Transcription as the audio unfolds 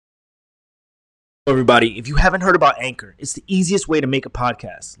Everybody, if you haven't heard about Anchor, it's the easiest way to make a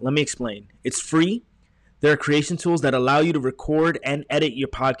podcast. Let me explain. It's free. There are creation tools that allow you to record and edit your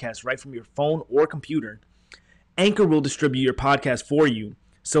podcast right from your phone or computer. Anchor will distribute your podcast for you,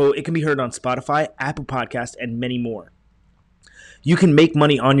 so it can be heard on Spotify, Apple Podcasts, and many more. You can make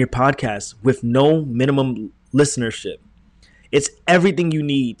money on your podcast with no minimum listenership. It's everything you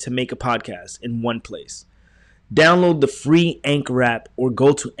need to make a podcast in one place. Download the free Anchor app or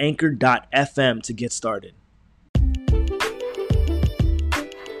go to anchor.fm to get started.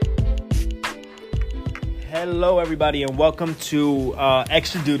 Hello, everybody, and welcome to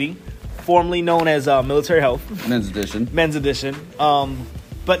Extra Duty, formerly known as Military Health. Men's edition. Men's edition.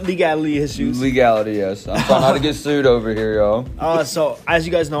 But legality issues. Legality, yes. I'm trying not to get sued over here, y'all. So, as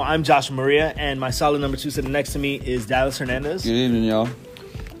you guys know, I'm Joshua Maria, and my solid number two sitting next to me is Dallas Hernandez. Good evening, y'all.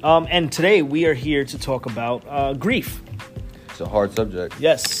 And today we are here to talk about grief. It's a hard subject.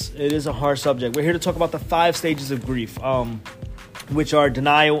 Yes, it is a hard subject. We're here to talk about the 5 stages of grief, which are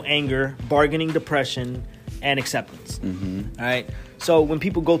denial, anger, bargaining, depression, and acceptance. Mm-hmm. All right. So when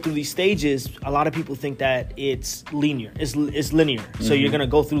people go through these stages, a lot of people think that it's linear. It's linear. Mm-hmm. So you're gonna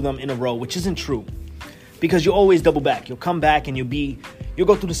go through them in a row, which isn't true, because you always double back. You'll come back and you'll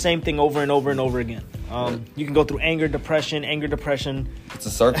go through the same thing over and over and over again. You can go through anger, depression. It's a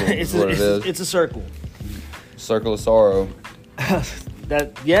circle. It's what it is. It's a circle. Circle of sorrow.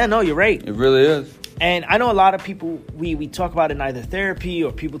 You're right. It really is. And I know a lot of people, we talk about it in either therapy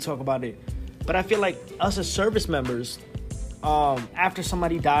or people talk about it, but I feel like us as service members, after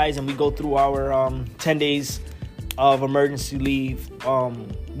somebody dies and we go through our 10 days of emergency leave,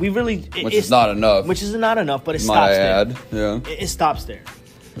 we really... Which is not enough. Which is not enough, but it stops there. Yeah. It stops there.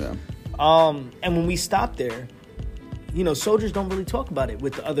 Yeah. And when we stop there, soldiers don't really talk about it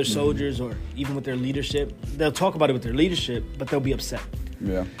with the other soldiers or even with their leadership. They'll talk about it with their leadership, but they'll be upset.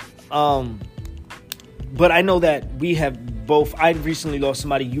 Yeah. But I know that we have both. I recently lost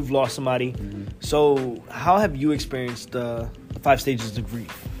somebody. You've lost somebody. Mm-hmm. So how have you experienced the 5 stages of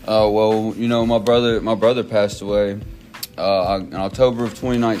grief? Well, my brother passed away in October of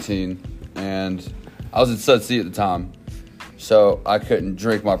 2019, and I was at Sud C at the time. So I couldn't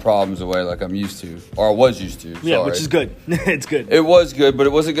drink my problems away like I'm used to, or I was used to. Yeah, sorry. Which is good. It's good. It was good, but it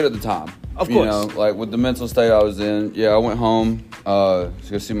wasn't good at the time. Of course. Like with the mental state I was in. Yeah, I went home to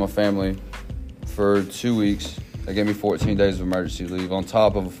go see my family for 2 weeks. They gave me 14 days of emergency leave on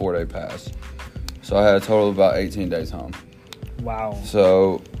top of a 4-day pass. So I had a total of about 18 days home. Wow.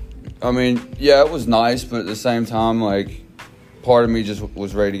 So, it was nice, but at the same time, like, part of me just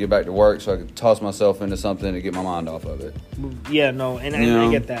was ready to get back to work so I could toss myself into something to get my mind off of it. Yeah, no, and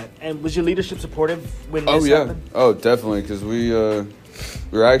I get that. And was your leadership supportive when this happened? Oh, definitely, because we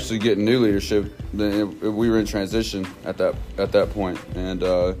were actually getting new leadership. We were in transition at that point. And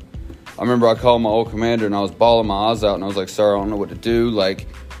I remember I called my old commander, and I was bawling my eyes out, and I was like, sir, I don't know what to do. Like,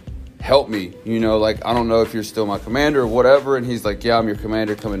 help me. I don't know if you're still my commander or whatever. And he's like, yeah, I'm your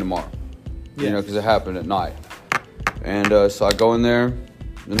commander, coming tomorrow. Yeah. Because it happened at night. And so I go in there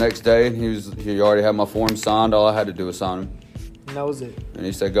the next day, and he already had my form signed. All I had to do was sign them. And that was it. And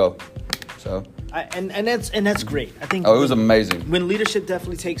he said, go. So. And that's great. I think. Oh, it was amazing. When leadership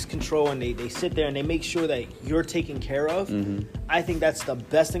definitely takes control and they sit there and they make sure that you're taken care of, mm-hmm. I think that's the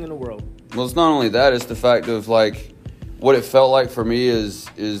best thing in the world. Well, it's not only that, it's the fact of, like, what it felt like for me is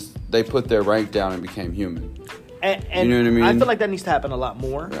they put their rank down and became human. And you know what I mean? I feel like that needs to happen a lot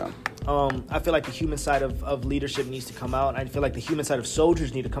more. Yeah. I feel like the human side of leadership needs to come out. I feel like the human side of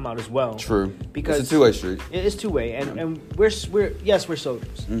soldiers need to come out as well. True. Because it's a two-way street. It's two-way, and we're soldiers.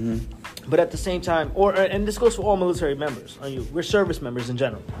 Mm-hmm. But at the same time, and this goes for all military members. We're service members in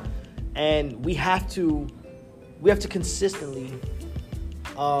general, and we have to consistently,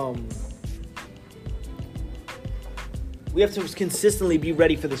 be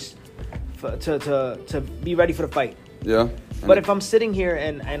ready for this, to be ready for the fight. Yeah. But if I'm sitting here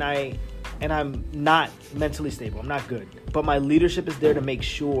and I'm not mentally stable, I'm not good, but my leadership is there to make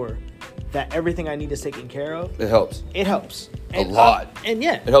sure that everything I need is taken care of. It helps. A lot. And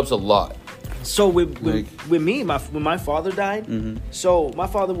yeah. It helps a lot. So with me, when my father died, mm-hmm. so my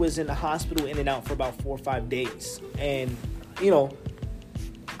father was in the hospital in and out for about 4 or 5 days. And, me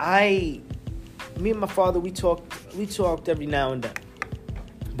and my father, we talked every now and then.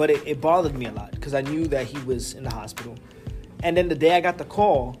 But it bothered me a lot because I knew that he was in the hospital. And then the day I got the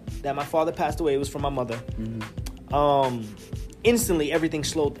call that my father passed away, it was from my mother. Mm-hmm. Instantly, everything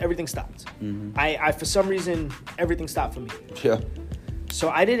stopped. Mm-hmm. I for some reason, everything stopped for me. Yeah.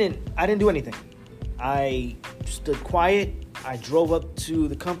 So I didn't do anything. I stood quiet. I drove up to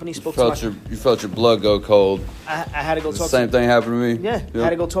the company, spoke to my... You felt your blood go cold. I had to go talk to... The same thing happened to me. Yeah. Yep. I had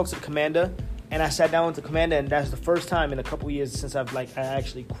to go talk to the commander. And I sat down with the commander, and that's the first time in a couple years since I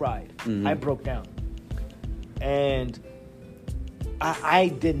actually cried. Mm-hmm. I broke down. And I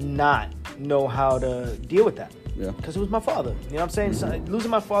did not know how to deal with that. Yeah. Because it was my father. You know what I'm saying? Mm-hmm. So,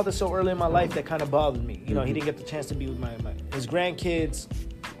 losing my father so early in my life, that kind of bothered me. You know, he didn't get the chance to be with his grandkids.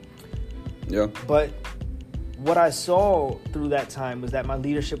 Yeah. But what I saw through that time was that my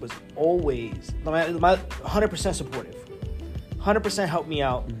leadership was always my 100% supportive. 100% helped me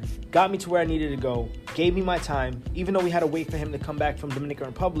out, got me to where I needed to go, gave me my time, even though we had to wait for him to come back from Dominican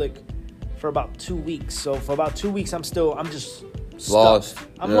Republic for about 2 weeks. So for about 2 weeks, I'm just stuck. Lost.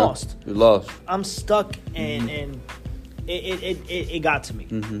 I'm lost. You're lost. I'm stuck, and it got to me.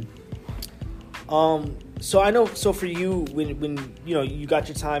 So I know. So for you, when you got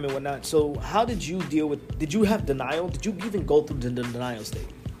your time and whatnot. So how did you deal with? Did you have denial? Did you even go through the denial state?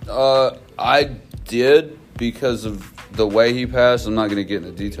 I did, because of the way he passed. I'm not going to get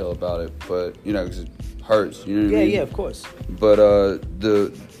into detail about it, but because it hurts. You know what I mean? Yeah, of course. But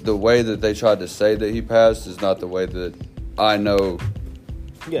the way that they tried to say that he passed is not the way that I know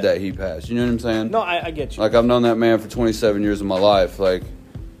that he passed. You know what I'm saying? No, I get you. Like, I've known that man for 27 years of my life. Like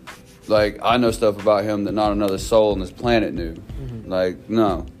I know stuff about him that not another soul on this planet knew. Like,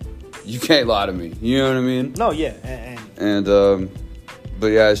 no, you can't lie to me. You know what I mean? No, yeah, and but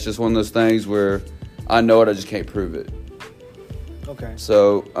yeah, it's just one of those things where I know it, I just can't prove it. Okay.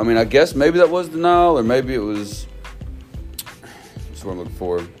 So, I mean, I guess maybe that was denial, or maybe it was, that's what I'm looking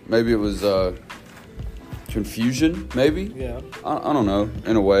for. Maybe it was confusion, maybe? Yeah. I don't know,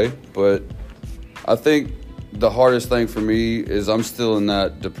 in a way. But I think the hardest thing for me is I'm still in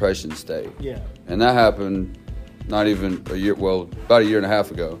that depression state. Yeah. And that happened not even a year, well, about a year and a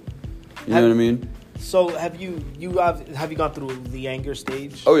half ago. You know what I mean? So have you gone through the anger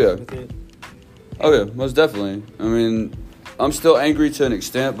stage? Oh, yeah. With it? Oh, yeah, most definitely. I mean, I'm still angry to an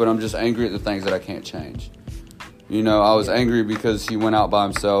extent, but I'm just angry at the things that I can't change. I was angry because he went out by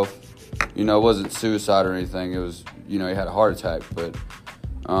himself. It wasn't suicide or anything. It was, he had a heart attack. But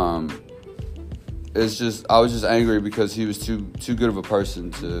it's just, I was just angry because he was too good of a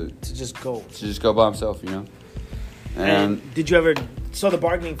person to just go. To just go by himself, And did you ever... So the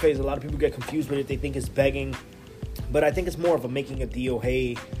bargaining phase, a lot of people get confused with it. They think it's begging. But I think it's more of a making a deal.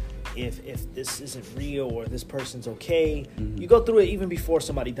 Hey, if this isn't real or this person's okay, you go through it even before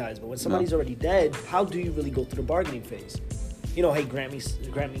somebody dies. But when somebody's already dead, how do you really go through the bargaining phase? Hey, grant me,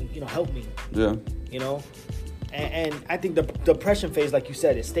 help me. Yeah. And I think the depression phase, like you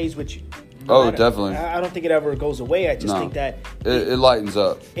said, it stays with you. Definitely. I don't think it ever goes away. I just think that it lightens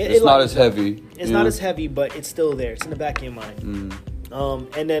up. It's not as heavy. It's not as heavy, but it's still there. It's in the back of your mind.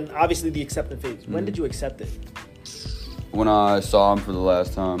 And then obviously the acceptance phase. When did you accept it? When I saw him for the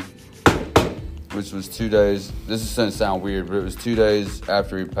last time, which was 2 days. This is going to sound weird, but it was 2 days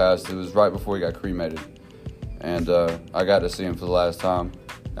after he passed. It was right before he got cremated. And I got to see him for the last time.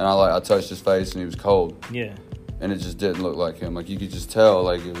 And I touched his face, and he was cold. Yeah. And it just didn't look like him. Like, you could just tell,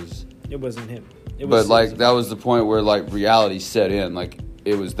 like, it was... It wasn't him. That was the point where, like, reality set in. Like,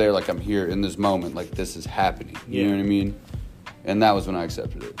 it was there, like, I'm here in this moment. Like, this is happening. You know what I mean? And that was when I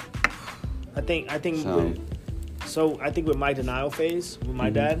accepted it. I think with my denial phase, with my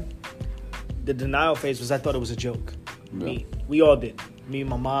dad, the denial phase was I thought it was a joke. Yeah. We all did. Me,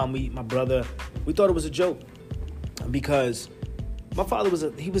 my mom, my brother, we thought it was a joke because my father was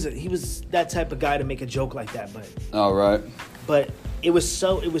that type of guy to make a joke like that. But it was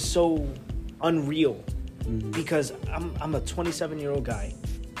so unreal because I'm a 27-year-old guy,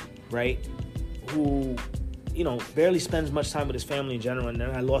 right? Who barely spends much time with his family in general, and then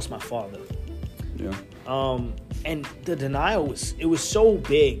I lost my father. Yeah. And the denial was so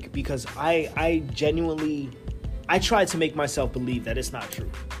big because I genuinely tried to make myself believe that it's not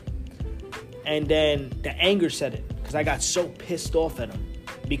true. And then the anger set in because I got so pissed off at him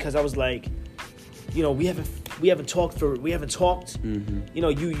because I was like, we haven't talked.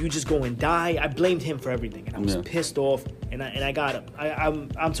 You just go and die. I blamed him for everything, and I was pissed off. And I got him.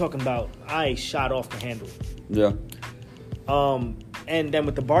 I'm talking about I shot off the handle. Yeah. And then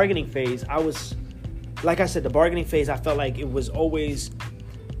with the bargaining phase, I was, like I said, the bargaining phase. I felt like it was always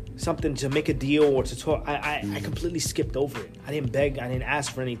something to make a deal or to talk. I completely skipped over it. I didn't beg. I didn't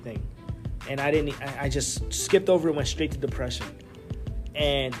ask for anything, and I just skipped over it. Went straight to depression,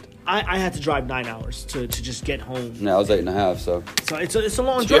 and I had to drive 9 hours to just get home. Yeah, I was 8.5, so it's a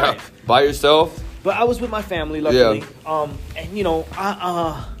long drive. Yeah. By yourself? But I was with my family, luckily. Yeah. And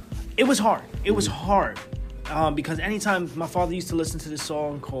it was hard. It was hard. Because anytime my father used to listen to this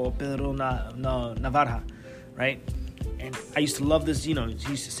song called Pedro Navarra, right? And I used to love this, he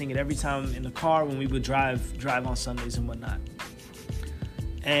used to sing it every time in the car when we would drive on Sundays and whatnot.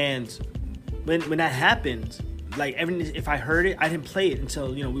 And when that happened, like if I heard it, I didn't play it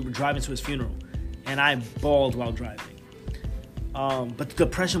until we were driving to his funeral, and I bawled while driving. But the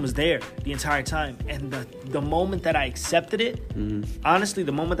depression was there the entire time, and the moment that I accepted it, honestly,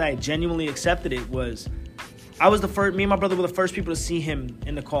 the moment that I genuinely accepted it was, I was the first. Me and my brother were the first people to see him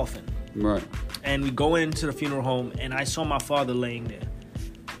in the coffin. Right. And we go into the funeral home, and I saw my father laying there,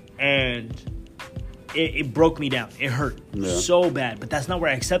 and it broke me down. It hurt so bad, but that's not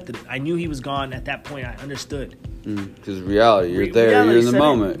where I accepted it. I knew he was gone at that point. I understood. Because reality, you're there, reality you're in the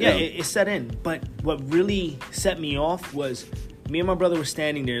moment. Yeah, it set in. But what really set me off was me and my brother were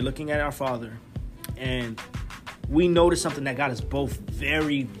standing there looking at our father, and we noticed something that got us both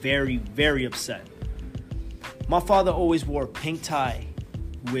very, very, very upset. My father always wore a pink tie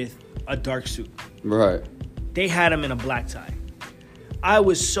with a dark suit. Right. They had him in a black tie. I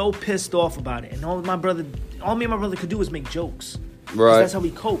was so pissed off about it, and all me and my brother could do was make jokes. Right. That's how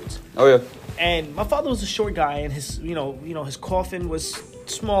we coped. Oh yeah. And my father was a short guy, and his his coffin was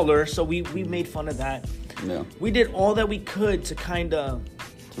smaller, so we made fun of that. Yeah. We did all that we could to kind of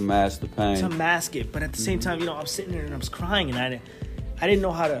to mask the pain. To mask it, but at the same time, I'm sitting there and I was crying, and I didn't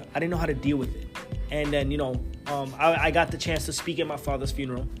know how to deal with it. And then I got the chance to speak at my father's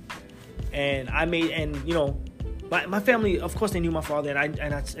funeral, and my family, of course, they knew my father,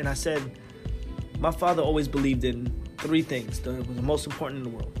 and I said, my father always believed in 3 things that was the most important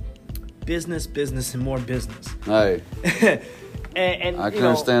in the world: business, business, and more business. Hey. and I can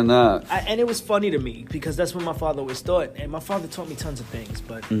understand that. And it was funny to me because that's what my father always thought. And my father taught me tons of things.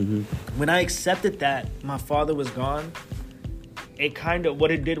 But when I accepted that my father was gone, it kind of,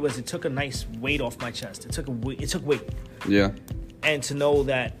 what it did was it took a nice weight off my chest. It took weight. Yeah. And to know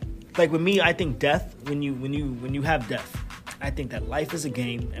that, like with me, I think death, when you have death, I think that life is a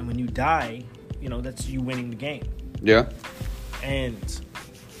game, and when you die, that's you winning the game. Yeah.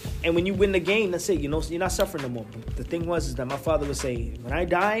 And when you win the game, that's it. You're not suffering no more. But the thing is that my father would say, when I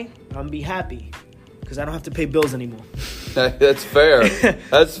die, I'm going to be happy because I don't have to pay bills anymore. That's fair.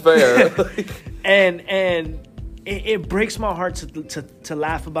 That's fair. And it breaks my heart to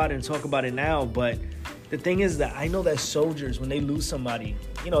laugh about it and talk about it now. But the thing is that I know that soldiers, when they lose somebody,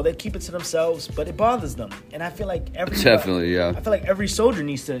 they keep it to themselves, but it bothers them. And I feel like definitely, yeah. I feel like every soldier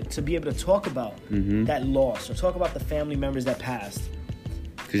needs to be able to talk about that loss or talk about the family members that passed.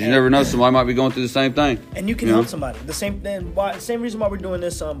 Because you never know, somebody might be going through the same thing. And you can help somebody. The same reason why we're doing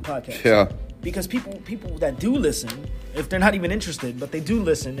this podcast. Yeah. Because people that do listen, if they're not even interested, but they do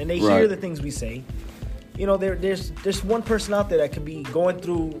listen and they hear the things we say, there's one person out there that could be going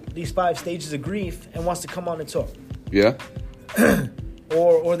through these 5 stages of grief and wants to come on and talk. Yeah.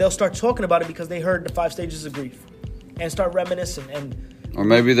 or they'll start talking about it because they heard the 5 stages of grief and start reminiscing or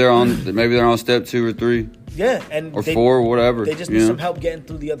maybe they're on step 2 or 3. Yeah, or 4, whatever. They just need some help getting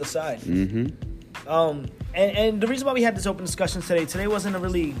through the other side. Mm-hmm. And the reason why we had this open discussion today wasn't a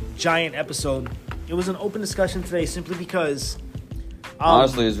really giant episode. It was an open discussion today simply because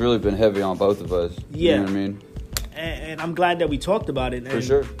honestly, it's really been heavy on both of us. Yeah. You know what I mean? And I'm glad that we talked about it. For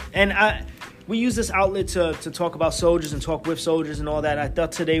sure. And we use this outlet to talk about soldiers and talk with soldiers and all that. I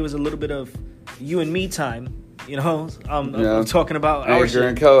thought today was a little bit of you and me time. I'm talking about anchor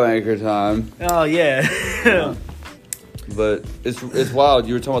and co-anchor time. Oh yeah. But it's wild.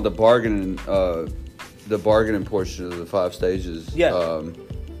 You were talking about the bargaining portion of the 5 stages. Yeah.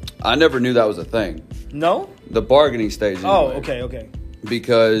 I never knew that was a thing. No. The bargaining stage. Anyway. Oh, okay.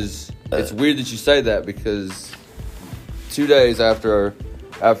 Because it's weird that you say that, because 2 days after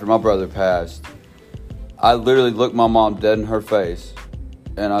my brother passed, I literally looked my mom dead in her face,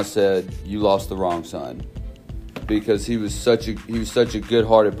 and I said, "You lost the wrong son." Because he was such a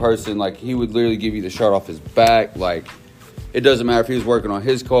good-hearted person. Like, he would literally give you the shirt off his back. Like, it doesn't matter if he was working on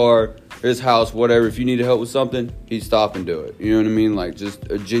his car, his house, whatever. If you needed help with something, he'd stop and do it. You know what I mean? Like,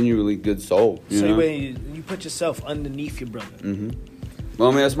 just a genuinely good soul. You put yourself underneath your brother. Mm-hmm. Well,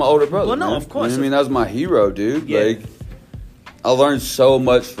 I mean, that's my older brother. Well, no, man. of course. You know what I mean? That was my hero, dude. Yeah. Like, I learned so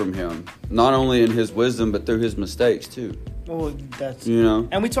much from him. Not only in his wisdom, but through his mistakes, too. Well, that's...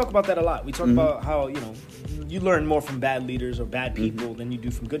 And we talk about that a lot. We talk about how, you learn more from bad leaders or bad people than you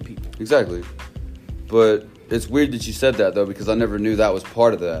do from good people. Exactly. But it's weird that you said that, though, because I never knew that was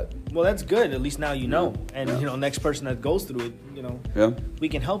part of that. Well, that's good. At least now you know. And, next person that goes through it, we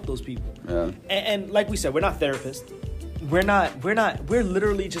can help those people. Yeah. And like we said, we're not therapists. We're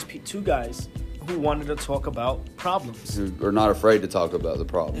literally just 2 guys who wanted to talk about problems. We're not afraid to talk about the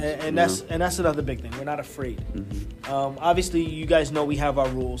problems. And that's another big thing. We're not afraid. Obviously, you guys know we have our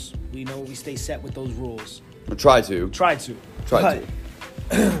rules. We know we stay set with those rules. Or try to.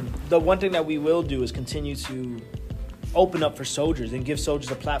 The one thing that we will do is continue to open up for soldiers and give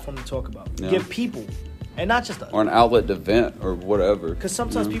soldiers a platform to talk about. Yeah. Give people, and not just us. Or an outlet to vent or whatever. Because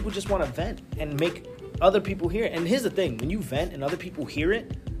sometimes people just want to vent and make other people hear it. And here's the thing. When you vent and other people hear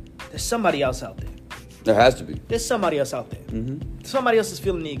it, there's somebody else out there. There has to be. There's somebody else out there. Mm-hmm. Somebody else is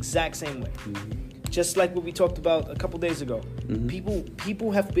feeling the exact same way. Just like what we talked about a couple days ago.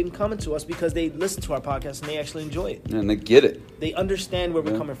 People have been coming to us because they listen to our podcast and they actually enjoy it. And they get it. They understand where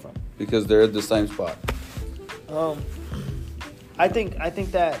we're coming from. Because they're at the same spot. I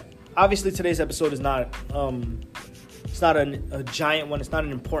think that obviously today's episode is not it's not a giant one. It's not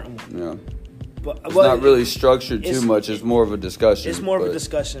an important one. Yeah. But it's not really structured too much. It's more of a discussion. It's more of a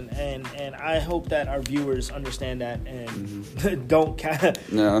discussion, and I hope that our viewers understand that and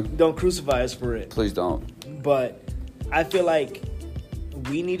don't crucify us for it. Please don't. But I feel like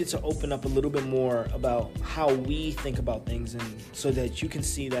we needed to open up a little bit more about how we think about things, and so that you can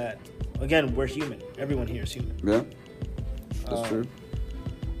see that again, we're human. Everyone here is human. Yeah, that's true.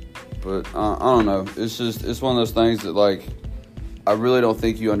 But I don't know. It's one of those things that like. I really don't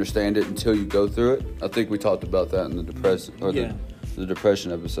think you understand it until you go through it. I think we talked about that in the the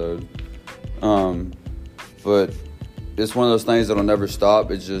depression episode. But it's one of those things that'll never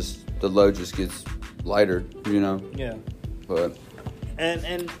stop. It's just the load just gets lighter, you know. Yeah. But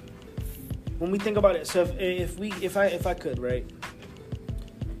and when we think about it, so if I could, right?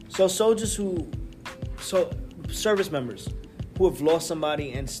 So service members who have lost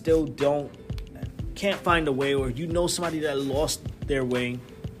somebody and still can't find a way, or you know somebody that lost their way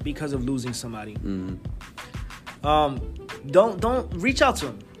because of losing somebody. Don't reach out to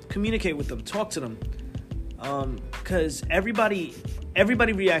them, communicate with them, talk to them, because everybody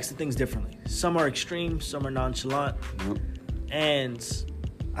reacts to things differently. Some are extreme, some are nonchalant, and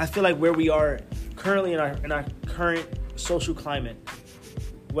I feel like where we are currently in our current social climate,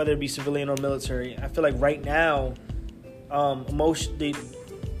 whether it be civilian or military, I feel like right now, the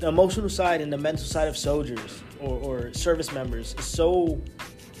emotional side and the mental side of soldiers or service members is so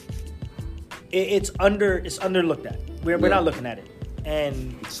it's underlooked at. We're not looking at it,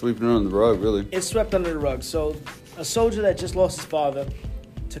 and it's sweeping under the rug. Really, it's swept under the rug. So a soldier that just lost his father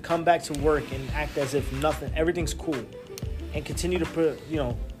to come back to work and act as if everything's cool, and continue to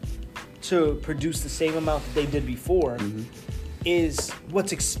produce the same amount that they did before is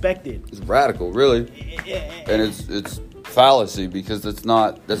what's expected. It's radical, really, and it's fallacy, because that's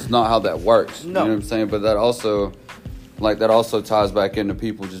not how that works. No. You know what I'm saying? But that also ties back into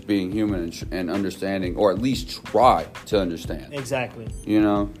people just being human and understanding, or at least try to understand. Exactly. You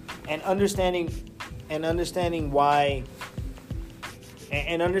know? And understanding why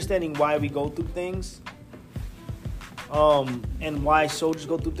we go through things, and why soldiers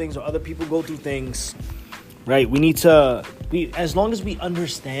go through things or other people go through things. Right? As long as we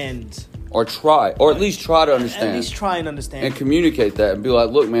understand. Or try, or at least try to understand. At least try and understand. And communicate that and be like,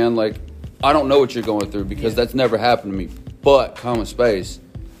 look, man, like, I don't know what you're going through, because that's never happened to me. But, common space,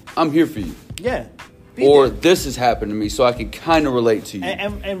 I'm here for you. Yeah. This has happened to me, so I can kind of relate to you.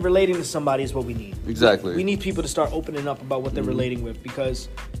 And relating to somebody is what we need. Exactly. We need people to start opening up about what they're relating with, because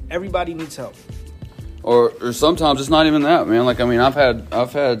everybody needs help. Or sometimes it's not even that, man. Like, I mean, I've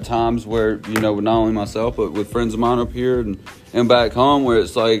had times where, you know, not only myself, but with friends of mine up here and back home, where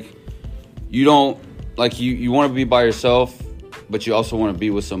it's like, you don't, like, you want to be by yourself, but you also want to be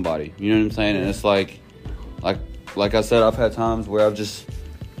with somebody. You know what I'm saying? And it's like I said, I've had times where I've just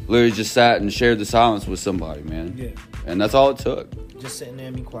literally just sat and shared the silence with somebody, man. Yeah. And that's all it took. Just sitting there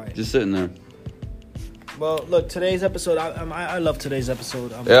and being quiet. Just sitting there. Well, look, today's episode, I love today's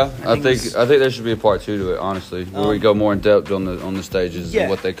episode. I think there should be a part 2 to it, honestly, where we go more in depth on the stages and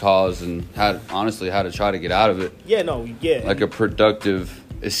what they cause and how to try to get out of it. Yeah. Like a productive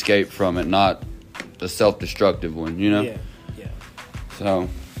escape from it, not a self-destructive one, you know? Yeah. So.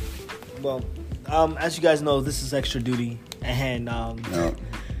 Well, as you guys know, this is Extra Duty, and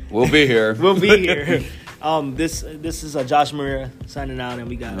we'll be here. We'll be here. This is Josh Maria signing out, and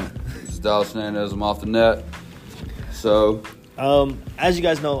we got. This is Dallas Hernandez. I'm off the net. So. As you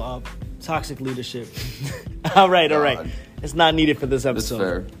guys know, toxic leadership. All right. It's not needed for this episode. It's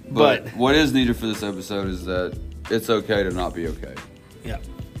fair. But what is needed for this episode is that it's okay to not be okay. Yeah.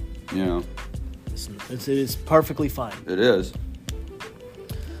 You know. It is perfectly fine. It is.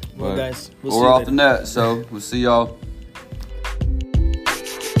 Well, guys, we're off the net, so we'll see y'all